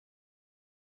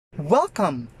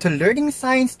Welcome to Learning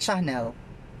Science Channel,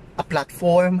 a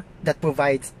platform that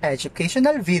provides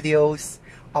educational videos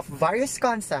of various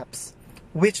concepts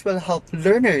which will help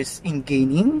learners in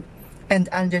gaining and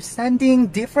understanding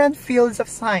different fields of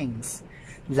science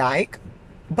like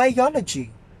biology,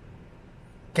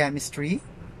 chemistry,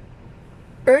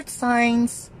 earth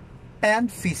science,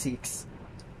 and physics.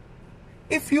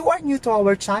 If you are new to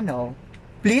our channel,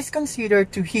 please consider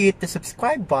to hit the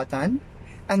subscribe button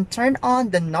and turn on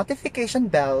the notification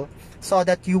bell so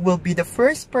that you will be the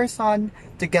first person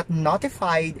to get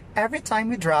notified every time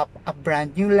we drop a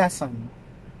brand new lesson.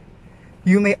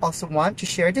 You may also want to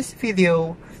share this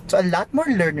video to a lot more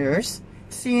learners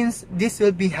since this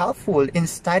will be helpful in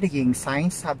studying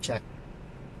science subject.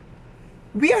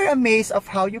 We are amazed of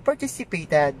how you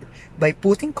participated by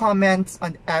putting comments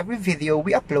on every video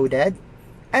we uploaded,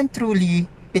 and truly,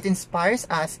 it inspires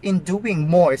us in doing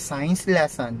more science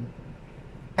lessons.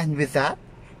 And with that,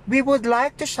 we would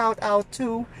like to shout out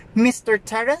to Mr.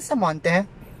 Terence Amonte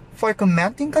for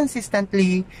commenting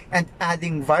consistently and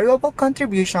adding valuable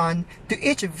contribution to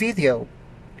each video.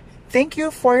 Thank you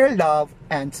for your love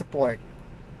and support.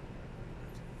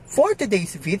 For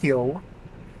today's video,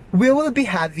 we will be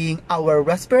having our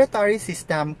respiratory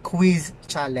system quiz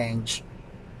challenge.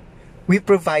 We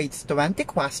provide 20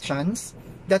 questions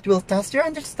that will test your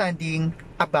understanding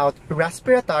about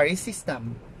respiratory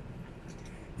system.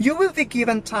 You will be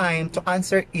given time to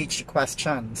answer each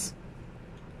question.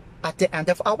 At the end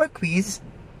of our quiz,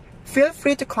 feel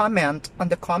free to comment on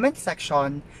the comment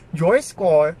section your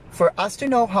score for us to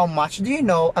know how much do you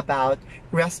know about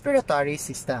respiratory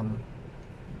system.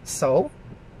 So,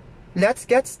 let's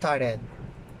get started.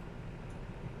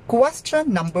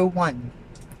 Question number 1.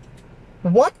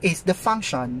 What is the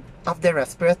function of the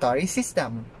respiratory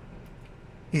system?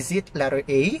 Is it letter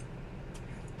A,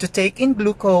 to take in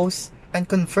glucose and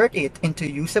convert it into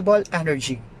usable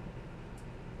energy?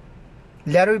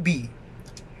 Letter B,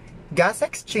 gas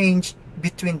exchange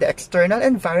between the external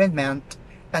environment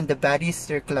and the body's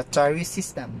circulatory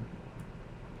system?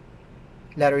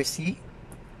 Letter C,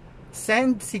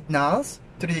 send signals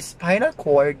to the spinal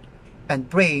cord and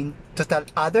brain to tell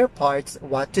other parts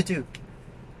what to do?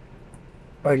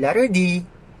 Or letter D,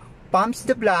 pumps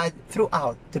the blood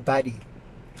throughout the body?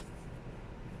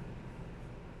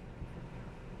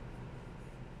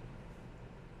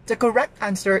 The correct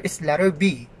answer is letter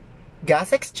B,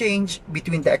 gas exchange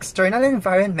between the external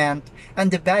environment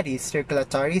and the body's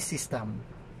circulatory system.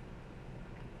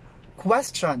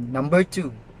 Question number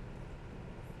 2.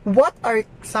 What are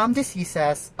some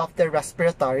diseases of the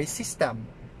respiratory system?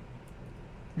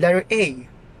 Letter A,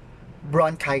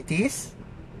 bronchitis,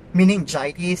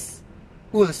 meningitis,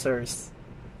 ulcers.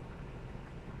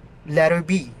 Letter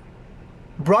B,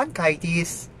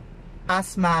 bronchitis,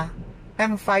 asthma,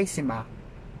 emphysema.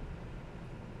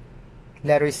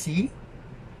 Letter C,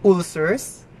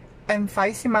 ulcers,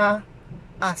 emphysema,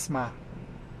 asthma.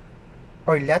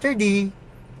 Or letter D,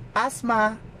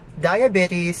 asthma,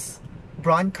 diabetes,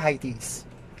 bronchitis.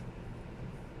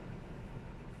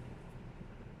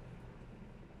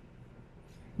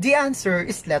 The answer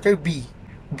is letter B,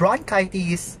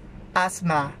 bronchitis,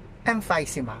 asthma,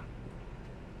 emphysema.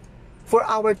 For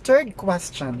our third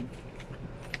question,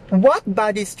 what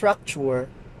body structure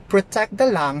protect the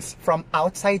lungs from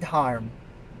outside harm?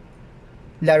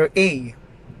 Letter A,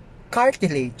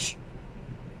 cartilage.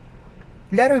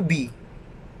 Letter B,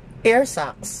 air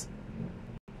sacs.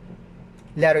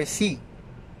 Letter C,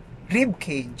 rib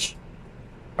cage.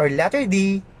 Or letter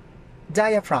D,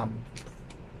 diaphragm.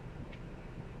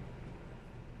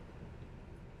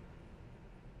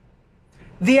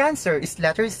 The answer is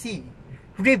letter C,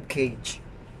 rib cage.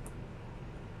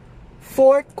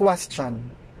 Fourth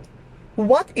question.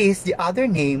 What is the other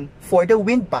name for the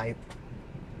windpipe?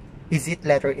 Is it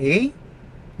letter A,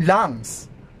 lungs?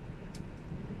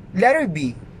 Letter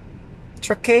B,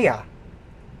 trachea.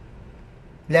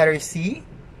 Letter C,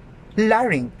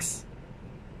 larynx.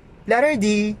 Letter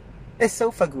D,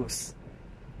 esophagus.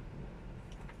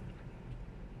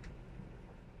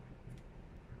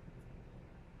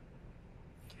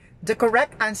 The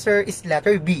correct answer is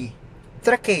letter B,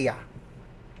 trachea.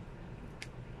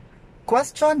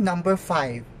 Question number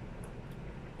 5.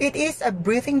 It is a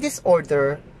breathing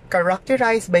disorder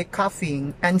characterized by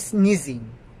coughing and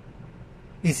sneezing.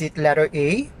 Is it letter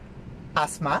A,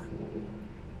 asthma?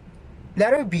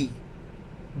 Letter B,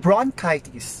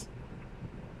 bronchitis.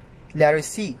 Letter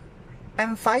C,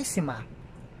 emphysema.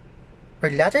 Or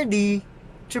letter D,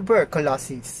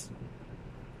 tuberculosis.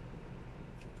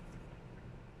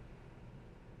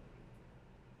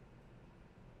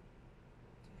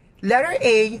 Letter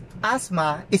A,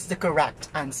 asthma, is the correct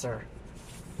answer.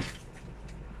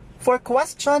 For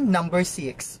question number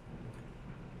 6,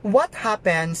 what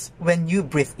happens when you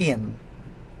breathe in?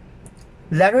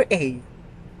 Letter A.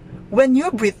 When you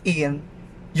breathe in,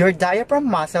 your diaphragm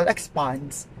muscle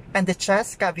expands and the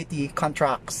chest cavity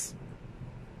contracts.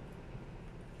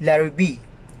 Letter B.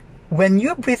 When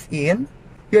you breathe in,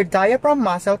 your diaphragm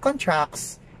muscle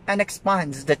contracts and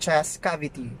expands the chest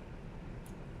cavity.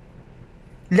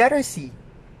 Letter C.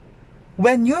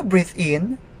 When you breathe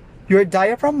in, your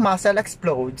diaphragm muscle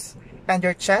explodes and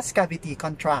your chest cavity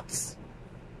contracts.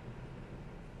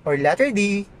 Or letter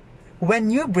D. When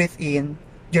you breathe in,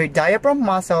 your diaphragm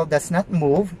muscle does not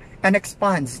move and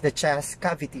expands the chest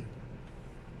cavity.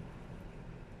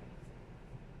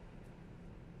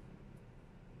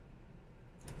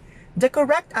 The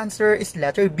correct answer is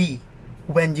letter B.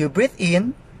 When you breathe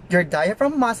in, your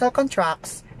diaphragm muscle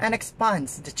contracts and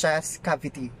expands the chest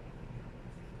cavity.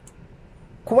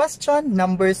 Question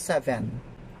number 7.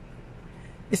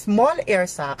 Small air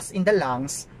sacs in the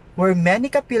lungs where many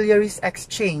capillaries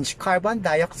exchange carbon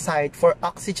dioxide for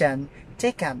oxygen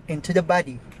taken into the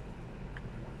body.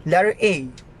 Letter A.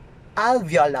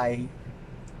 Alveoli.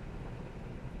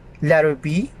 Letter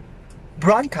B.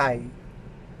 Bronchi.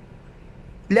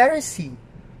 Letter C.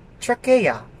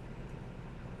 Trachea.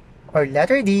 Or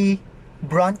letter D.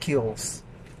 Bronchioles.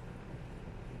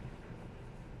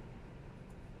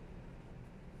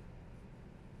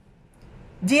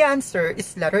 The answer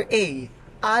is letter A.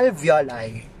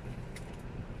 Alveoli.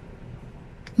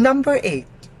 Number 8.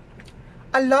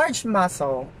 A large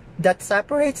muscle that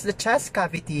separates the chest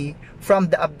cavity from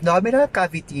the abdominal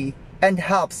cavity and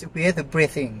helps with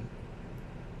breathing.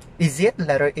 Is it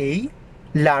letter A,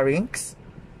 larynx?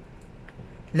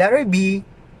 Letter B,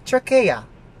 trachea?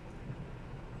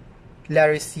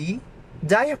 Letter C,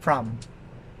 diaphragm?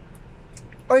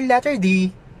 Or letter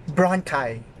D,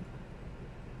 bronchi?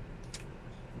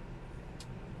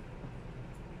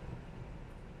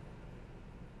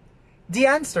 The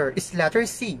answer is letter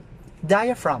C,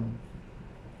 diaphragm.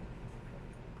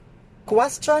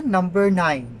 Question number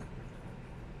 9.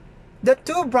 The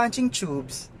two branching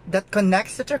tubes that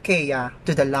connects the trachea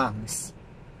to the lungs.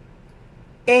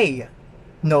 A.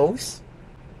 Nose.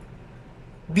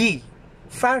 B.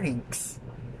 Pharynx.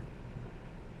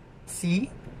 C.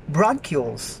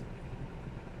 Bronchioles.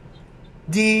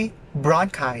 D.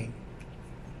 Bronchi.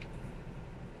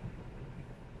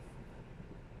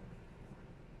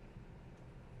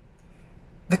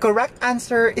 The correct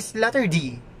answer is letter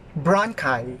D,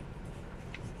 bronchi.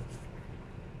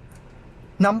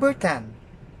 Number 10.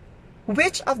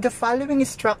 Which of the following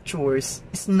structures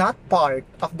is not part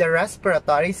of the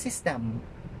respiratory system?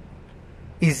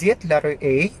 Is it letter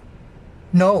A,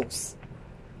 nose?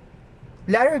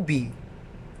 Letter B,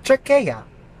 trachea?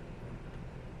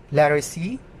 Letter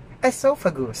C,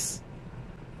 esophagus?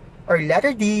 Or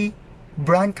letter D,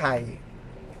 bronchi?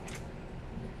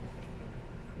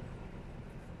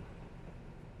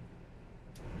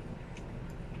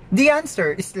 The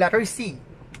answer is letter C,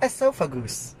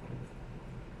 esophagus.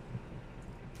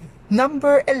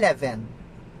 Number 11.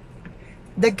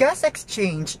 The gas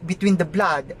exchange between the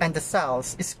blood and the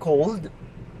cells is called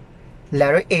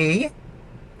letter A,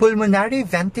 pulmonary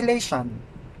ventilation.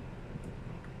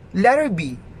 Letter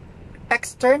B,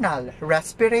 external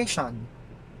respiration.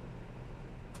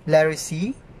 Letter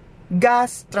C,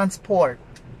 gas transport.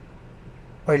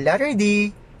 Or letter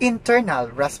D, internal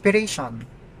respiration.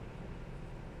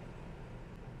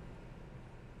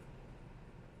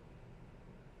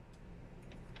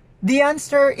 The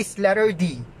answer is letter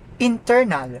D,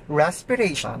 internal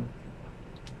respiration.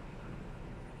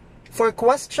 For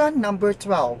question number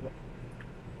 12,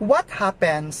 what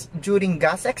happens during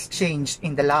gas exchange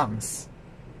in the lungs?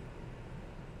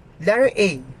 Letter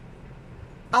A,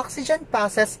 oxygen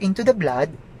passes into the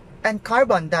blood and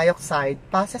carbon dioxide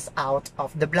passes out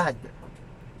of the blood.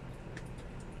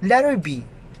 Letter B,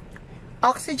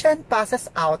 oxygen passes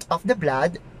out of the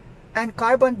blood and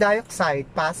carbon dioxide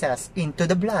passes into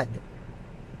the blood.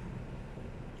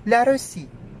 Letter C,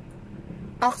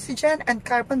 oxygen and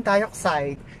carbon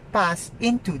dioxide pass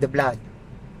into the blood.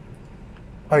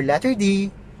 Or letter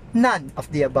D, none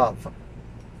of the above.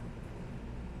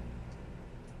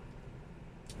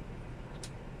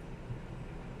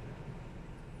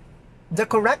 The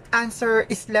correct answer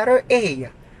is letter A,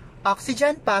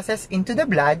 oxygen passes into the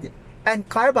blood and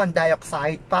carbon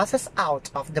dioxide passes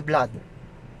out of the blood.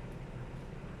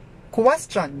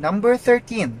 Question number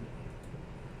 13.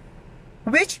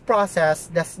 Which process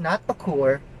does not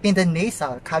occur in the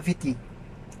nasal cavity?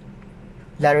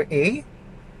 Letter A,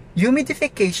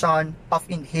 humidification of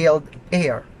inhaled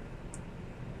air.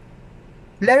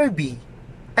 Letter B,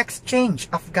 exchange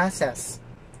of gases.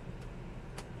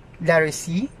 Letter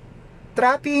C,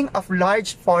 trapping of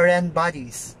large foreign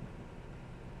bodies.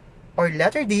 Or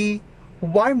letter D,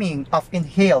 warming of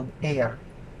inhaled air.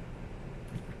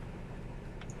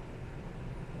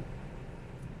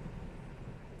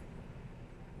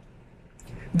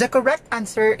 The correct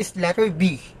answer is letter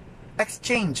B,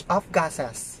 exchange of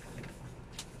gases.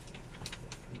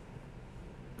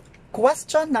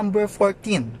 Question number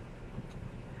 14.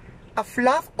 A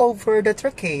flap over the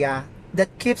trachea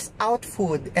that keeps out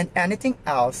food and anything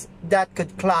else that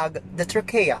could clog the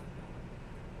trachea.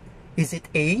 Is it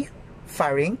A,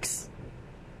 pharynx,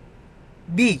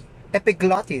 B,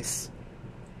 epiglottis,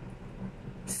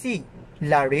 C,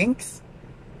 larynx,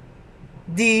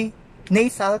 D,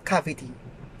 nasal cavity?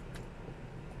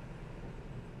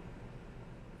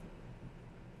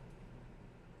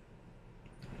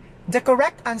 The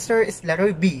correct answer is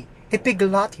letter B,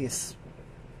 epiglottis.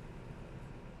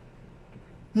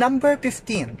 Number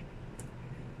 15.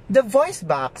 The voice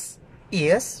box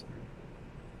is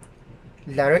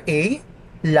letter A,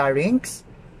 larynx,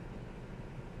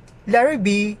 letter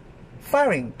B,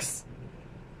 pharynx,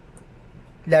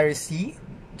 letter C,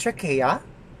 trachea,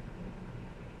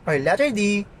 or letter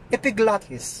D,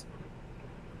 epiglottis.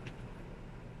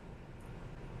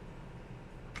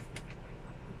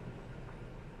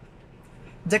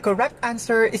 The correct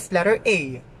answer is letter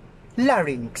A,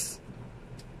 larynx.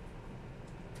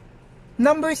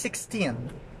 Number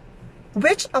 16.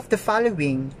 Which of the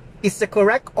following is the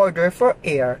correct order for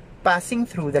air passing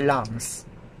through the lungs?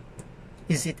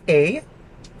 Is it A,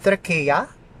 trachea,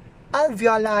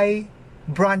 alveoli,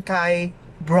 bronchi,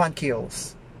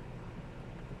 bronchioles?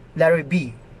 Letter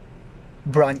B,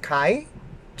 bronchi,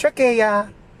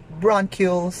 trachea,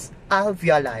 bronchioles,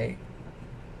 alveoli.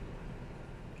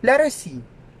 Letter C,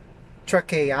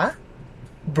 trachea,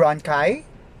 bronchi,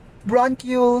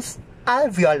 bronchioles,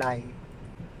 alveoli.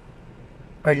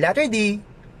 Or letter D,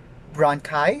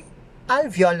 bronchi,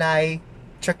 alveoli,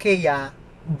 trachea,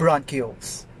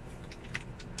 bronchioles.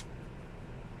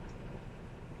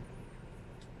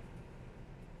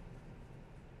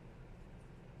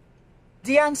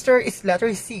 The answer is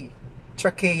letter C,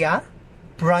 trachea,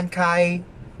 bronchi,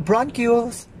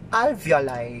 bronchioles,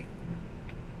 alveoli.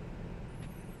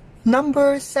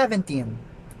 Number 17.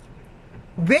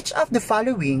 Which of the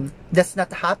following does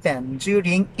not happen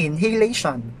during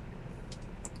inhalation?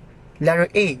 Letter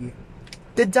A,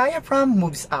 the diaphragm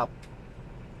moves up.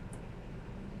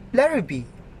 Letter B,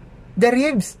 the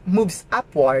ribs moves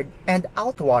upward and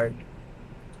outward.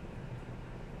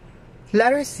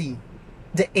 Letter C,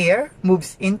 the air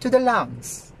moves into the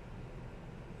lungs.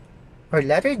 Or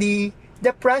letter D,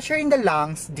 the pressure in the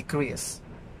lungs decreases.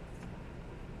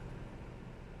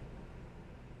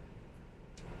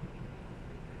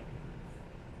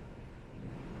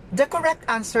 The correct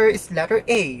answer is letter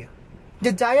A.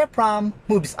 The diaphragm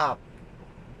moves up.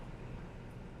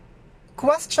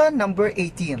 Question number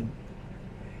 18.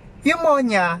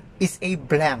 Pneumonia is a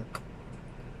blank.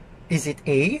 Is it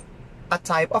A, a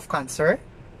type of cancer?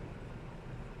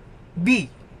 B,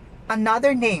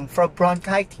 another name for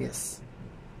bronchitis?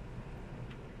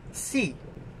 C,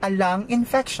 a lung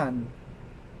infection?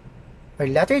 Or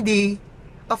letter D,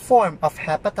 a form of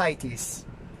hepatitis?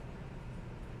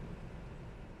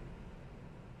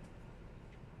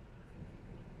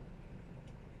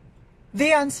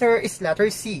 The answer is letter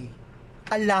C,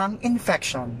 a lung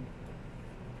infection.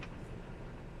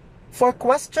 For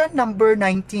question number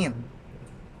 19.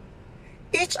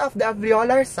 Each of the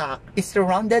alveolar sac is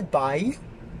surrounded by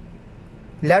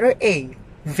letter A,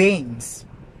 veins.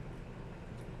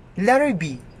 Letter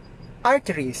B,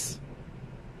 arteries.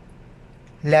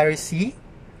 Letter C,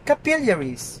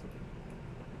 capillaries.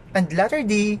 And letter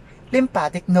D,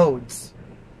 lymphatic nodes.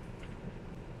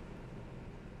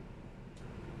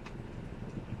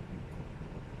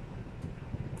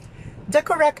 The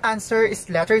correct answer is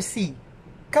letter C,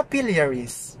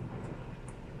 capillaries.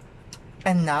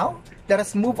 And now, let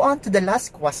us move on to the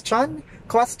last question,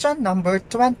 question number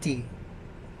 20.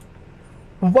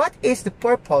 What is the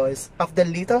purpose of the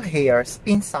little hairs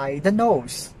inside the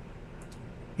nose?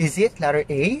 Is it letter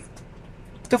A,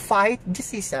 to fight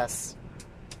diseases?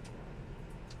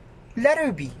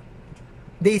 Letter B,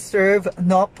 they serve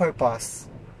no purpose.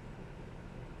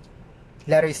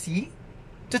 Letter C,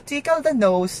 to tickle the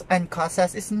nose and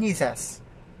causes sneezes.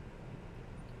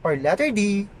 Or letter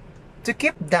D, to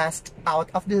keep dust out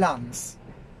of the lungs.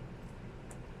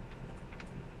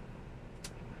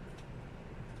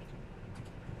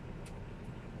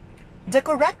 The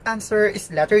correct answer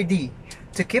is letter D,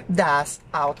 to keep dust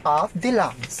out of the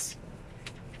lungs.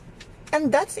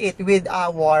 And that's it with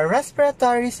our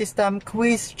respiratory system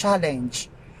quiz challenge.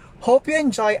 Hope you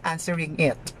enjoy answering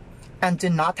it. And do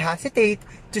not hesitate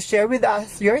to share with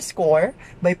us your score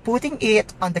by putting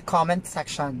it on the comment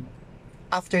section.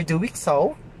 After doing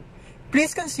so,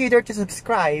 please consider to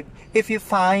subscribe if you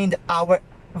find our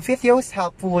videos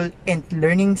helpful in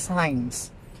learning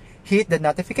science. Hit the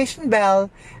notification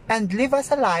bell and leave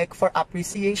us a like for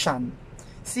appreciation.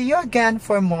 See you again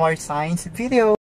for more science videos.